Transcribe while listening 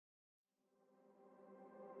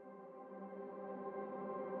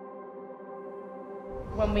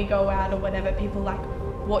when we go out or whatever, people like,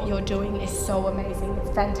 what you're doing is so amazing,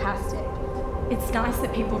 it's fantastic. It's nice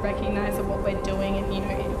that people recognise that what we're doing, and you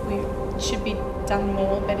know, we should be done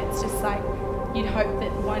more, but it's just like, you'd hope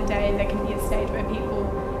that one day there can be a stage where people,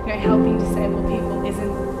 you know, helping disabled people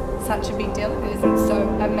isn't such a big deal, it isn't so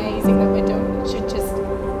amazing that we're doing it. It should just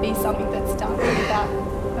be something that's done without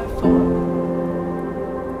a thought.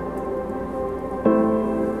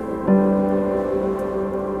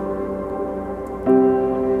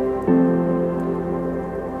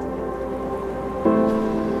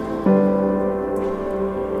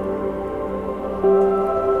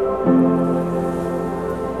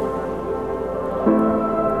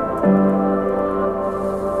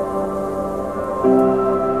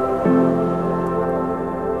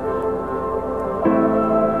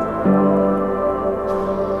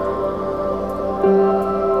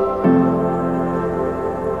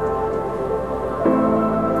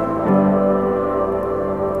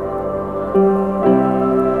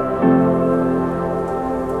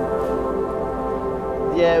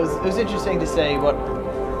 Yeah, it was interesting to see what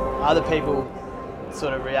other people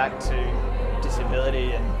sort of react to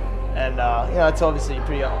disability, and you know, it's obviously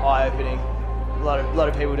pretty eye-opening. A lot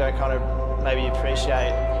of people don't kind of maybe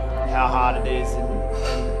appreciate how hard it is,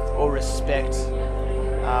 or respect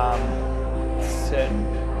certain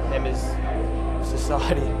members of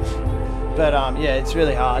society. But yeah, it's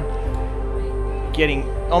really hard getting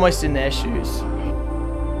almost in their shoes.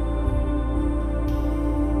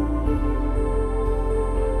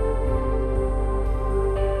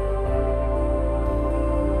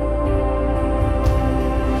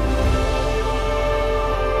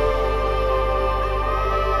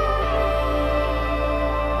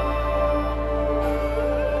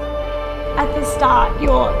 At the start,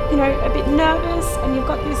 you're, you know, a bit nervous, and you've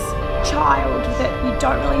got this child that you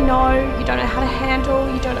don't really know, you don't know how to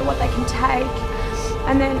handle, you don't know what they can take,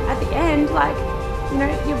 and then at the end, like, you know,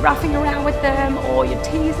 you're roughing around with them or you're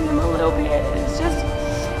teasing them a little bit. It's just,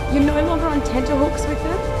 you're no longer on tenterhooks with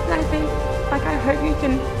them, and I think, like, I hope you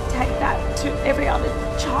can take that to every other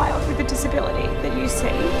child with a disability that you see.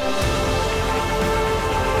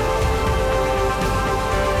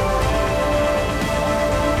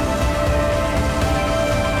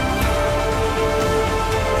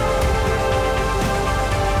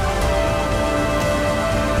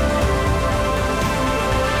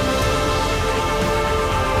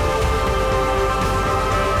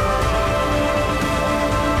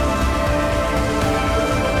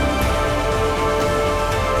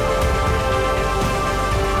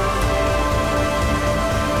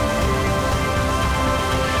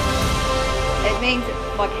 Means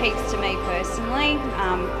like heaps to me personally,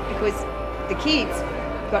 because the kids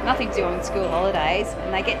got nothing to do on school holidays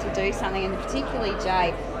and they get to do something, and particularly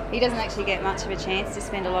Jay, he doesn't actually get much of a chance to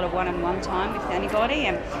spend a lot of one-on-one time with anybody,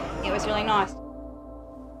 and it was really nice.